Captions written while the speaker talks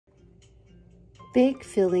Big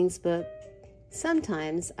Feelings book.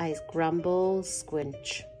 Sometimes I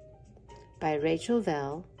Grumblesquinch by Rachel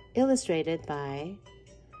Vail, illustrated by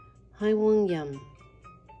Haiwon Yum.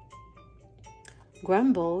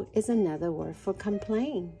 Grumble is another word for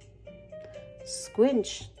complain.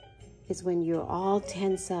 Squinch is when you're all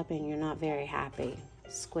tense up and you're not very happy.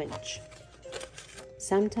 Squinch.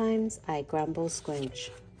 Sometimes I Grumblesquinch.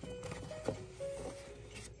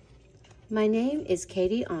 My name is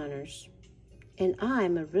Katie Honors, and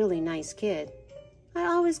I'm a really nice kid. I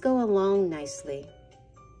always go along nicely.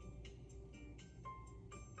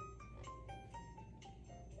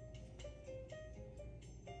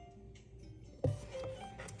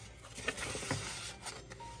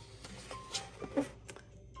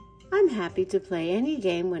 I'm happy to play any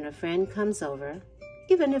game when a friend comes over.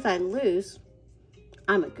 Even if I lose,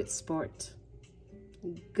 I'm a good sport.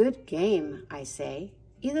 Good game, I say.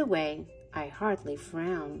 Either way, I hardly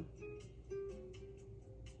frown.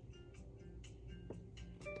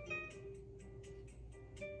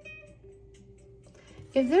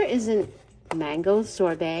 If there isn't mango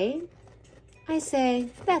sorbet, I say,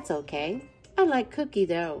 that's okay. I like cookie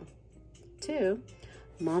dough, too.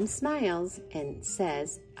 Mom smiles and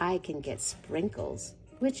says I can get sprinkles,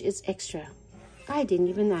 which is extra. I didn't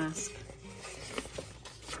even ask.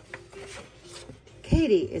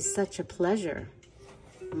 Katie is such a pleasure,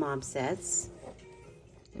 Mom says.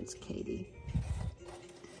 There's Katie.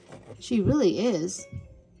 She really is.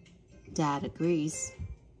 Dad agrees.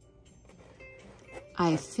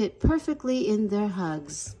 I fit perfectly in their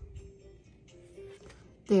hugs.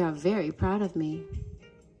 They are very proud of me,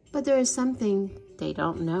 but there is something they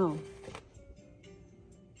don't know.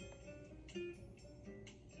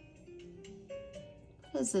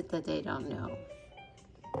 What is it that they don't know?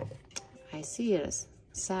 I see a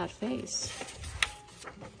sad face.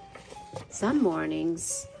 Some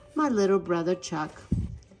mornings, my little brother Chuck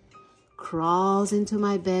crawls into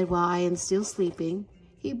my bed while I am still sleeping.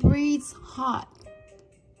 He breathes hot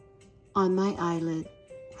on my eyelid.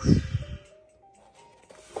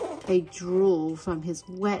 A drool from his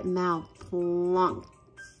wet mouth plunks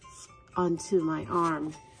onto my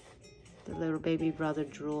arm. The little baby brother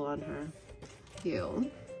drool on her.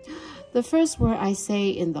 Ew. The first word I say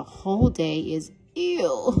in the whole day is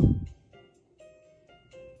ew.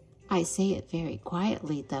 I say it very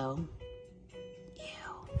quietly though.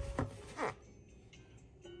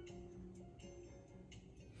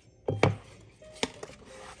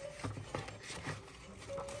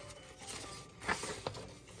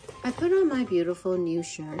 I put on my beautiful new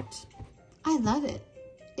shirt. I love it.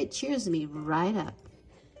 It cheers me right up.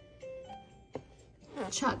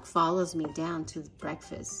 Chuck follows me down to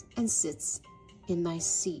breakfast and sits in my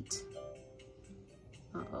seat.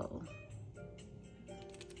 Uh-oh.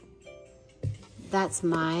 That's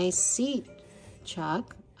my seat,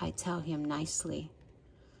 Chuck, I tell him nicely.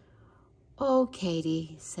 Oh,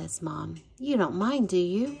 Katie, says Mom, you don't mind, do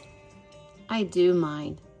you? I do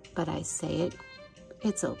mind, but I say it.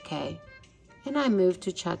 It's okay. And I move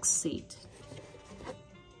to Chuck's seat.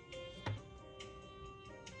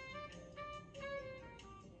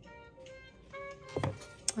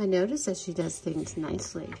 I notice that she does things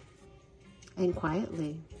nicely and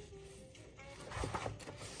quietly.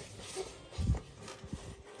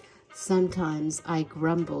 Sometimes I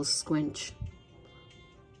Grumblesquinch.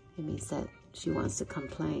 It means that she wants to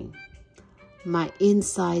complain. My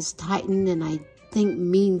insides tighten and I think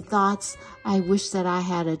mean thoughts. I wish that I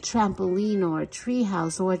had a trampoline or a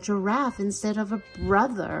treehouse or a giraffe instead of a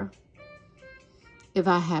brother. If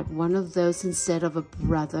I had one of those instead of a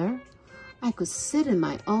brother, I could sit in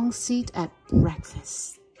my own seat at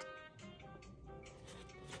breakfast.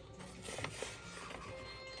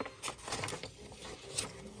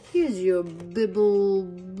 Here's your bibble,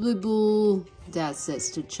 bibble, Dad says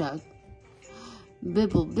to Chuck.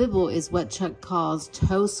 Bibble, bibble is what Chuck calls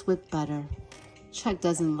toast with butter. Chuck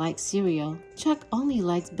doesn't like cereal. Chuck only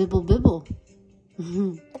likes bibble, bibble.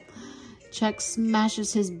 Chuck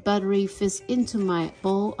smashes his buttery fist into my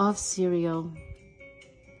bowl of cereal.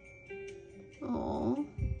 Oh.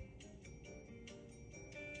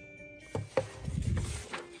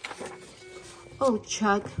 Oh,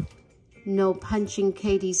 Chuck, no punching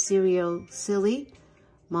Katie's cereal, silly,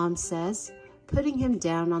 Mom says, putting him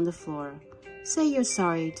down on the floor. Say you're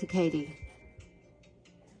sorry to Katie.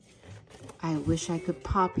 I wish I could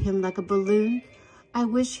pop him like a balloon. I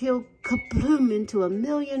wish he'll kabloom into a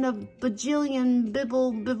million of bajillion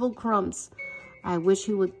bibble, bibble crumbs. I wish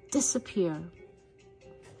he would disappear.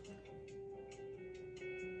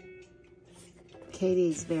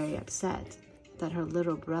 Katie's very upset that her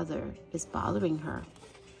little brother is bothering her.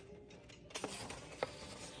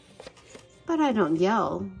 But I don't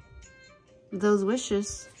yell those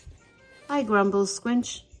wishes. I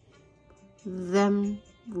Grumblesquinch them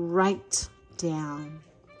right down.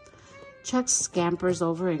 Chuck scampers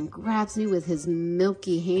over and grabs me with his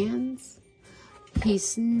milky hands. He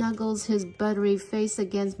snuggles his buttery face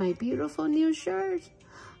against my beautiful new shirt.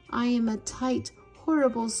 I am a tight,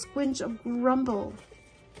 horrible squinch of Grumble.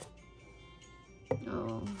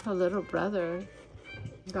 Oh, her little brother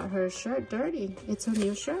got her shirt dirty. It's her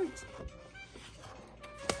new shirt.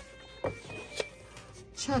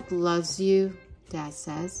 Chuck loves you, Dad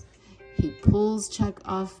says. He pulls Chuck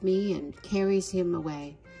off me and carries him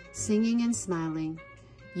away, singing and smiling.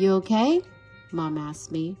 You okay? Mom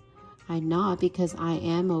asks me. I nod because I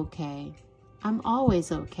am okay. I'm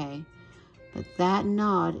always okay. But that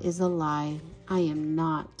nod is a lie. I am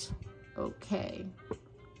not okay.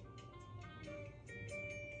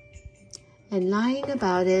 And lying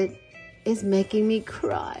about it is making me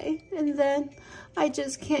cry. And then I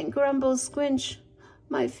just can't Grumblesquinch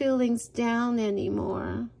my feelings down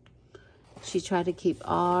anymore. She tried to keep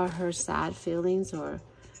all her sad feelings or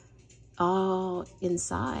all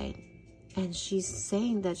inside. And she's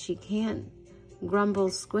saying that she can't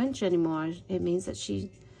Grumblesquinch anymore. It means that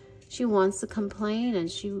she wants to complain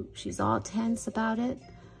and she's all tense about it.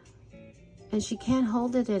 And she can't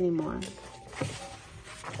hold it anymore.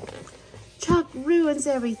 Chuck ruins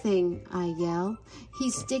everything, I yell.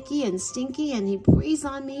 He's sticky and stinky and he breathes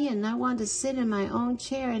on me and I want to sit in my own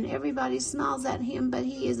chair and everybody smiles at him, but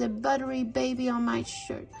he is a buttery baby on my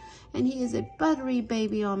shirt. And he is a buttery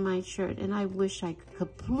baby on my shirt and I wish I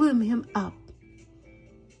could plume him up.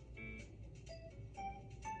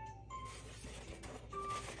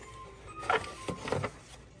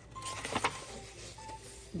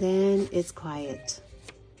 Then it's quiet.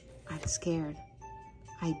 I'm scared.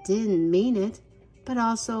 I didn't mean it, but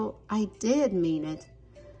also I did mean it.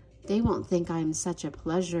 They won't think I'm such a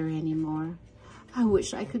pleasure anymore. I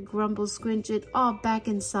wish I could Grumblesquinch it all back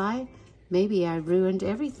inside. Maybe I ruined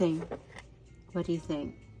everything. What do you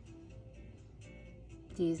think?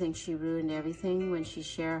 Do you think she ruined everything when she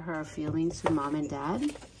shared her feelings with Mom and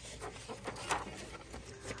Dad?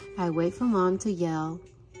 I wait for Mom to yell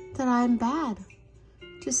that I'm bad,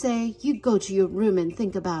 to say, you go to your room and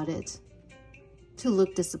think about it, to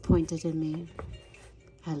look disappointed in me.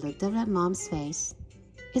 I looked up at Mom's face.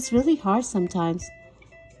 It's really hard sometimes,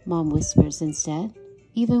 Mom whispers instead,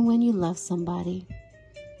 even when you love somebody.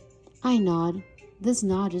 I nod. This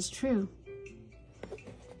nod is true.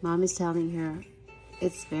 Mom is telling her,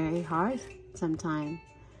 it's very hard sometimes,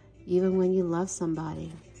 even when you love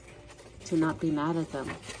somebody, to not be mad at them.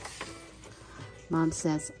 Mom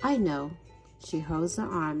says, I know. She holds her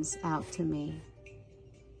arms out to me.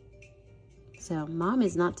 So Mom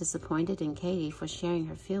is not disappointed in Katie for sharing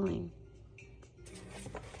her feeling.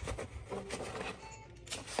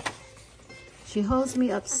 She holds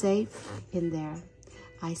me up safe in there.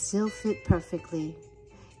 I still fit perfectly.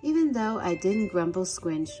 Even though I didn't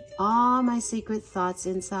Grumblesquinch all my secret thoughts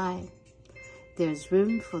inside, there's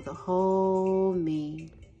room for the whole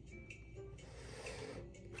me.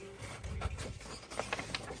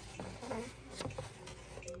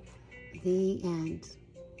 The end.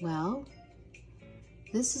 Well,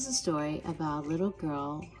 this is a story about a little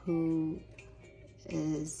girl who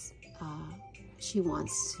is, she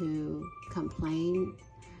wants to complain,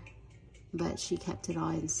 but she kept it all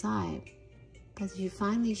inside. But she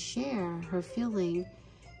finally shared her feeling,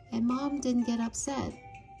 and Mom didn't get upset.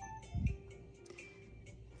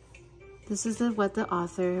 This is what the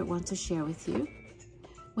author wants to share with you.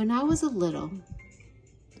 When I was a little,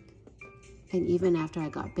 and even after I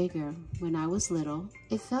got bigger, when I was little,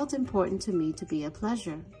 it felt important to me to be a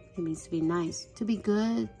pleasure. It means to be nice, to be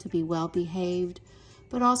good, to be well-behaved,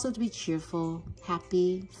 but also to be cheerful,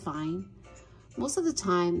 happy, fine. Most of the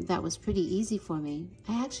time, that was pretty easy for me.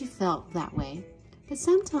 I actually felt that way. But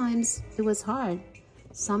sometimes it was hard.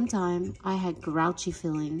 Sometimes I had grouchy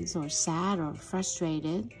feelings, or sad, or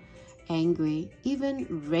frustrated, angry, even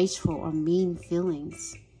rageful or mean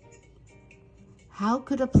feelings. How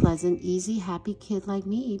could a pleasant, easy, happy kid like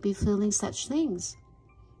me be feeling such things?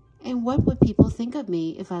 And what would people think of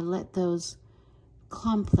me if I let those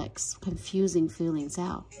complex, confusing feelings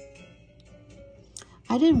out?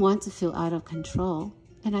 I didn't want to feel out of control,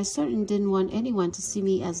 and I certainly didn't want anyone to see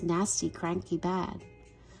me as nasty, cranky, bad.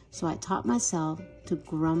 So I taught myself to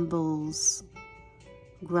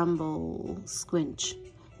Grumblesquinch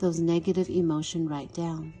those negative emotions right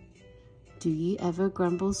down. Do you ever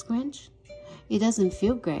Grumblesquinch? It doesn't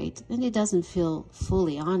feel great, and it doesn't feel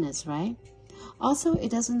fully honest, right? Also, it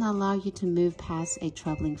doesn't allow you to move past a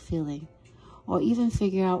troubling feeling, or even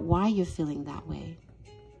figure out why you're feeling that way.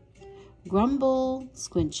 Grumble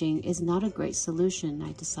squinching is not a great solution,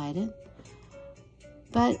 I decided.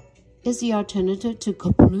 But is the alternative to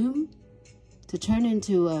kaploom? To turn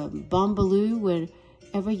into a bombaloo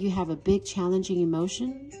whenever you have a big challenging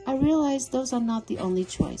emotion? I realize those are not the only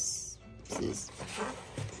choices.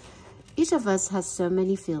 Each of us has so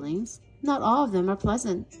many feelings. Not all of them are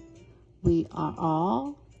pleasant. We are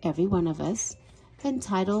all, every one of us,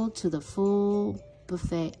 entitled to the full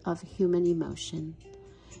buffet of human emotion.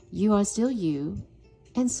 You are still you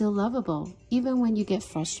and still lovable, even when you get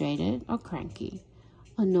frustrated or cranky,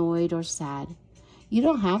 annoyed or sad. You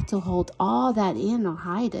don't have to hold all that in or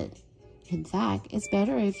hide it. In fact, it's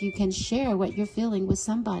better if you can share what you're feeling with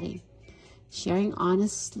somebody. Sharing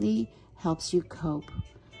honestly helps you cope.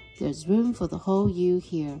 There's room for the whole you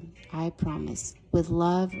here, I promise. With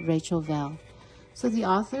love, Rachel Vail. So the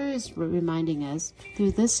author is reminding us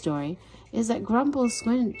through this story is that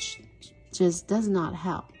Grumblesquinch just does not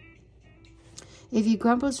help. If you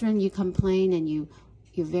grumble and you complain and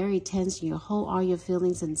you're very tense and you hold all your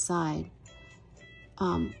feelings inside,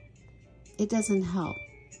 it doesn't help.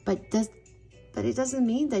 But it doesn't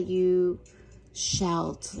mean that you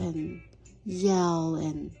shout and yell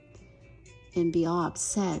and be all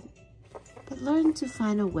upset. But learn to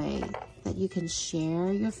find a way that you can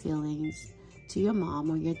share your feelings to your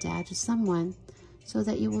mom or your dad or someone so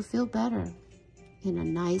that you will feel better in a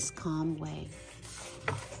nice, calm way.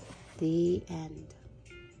 The end.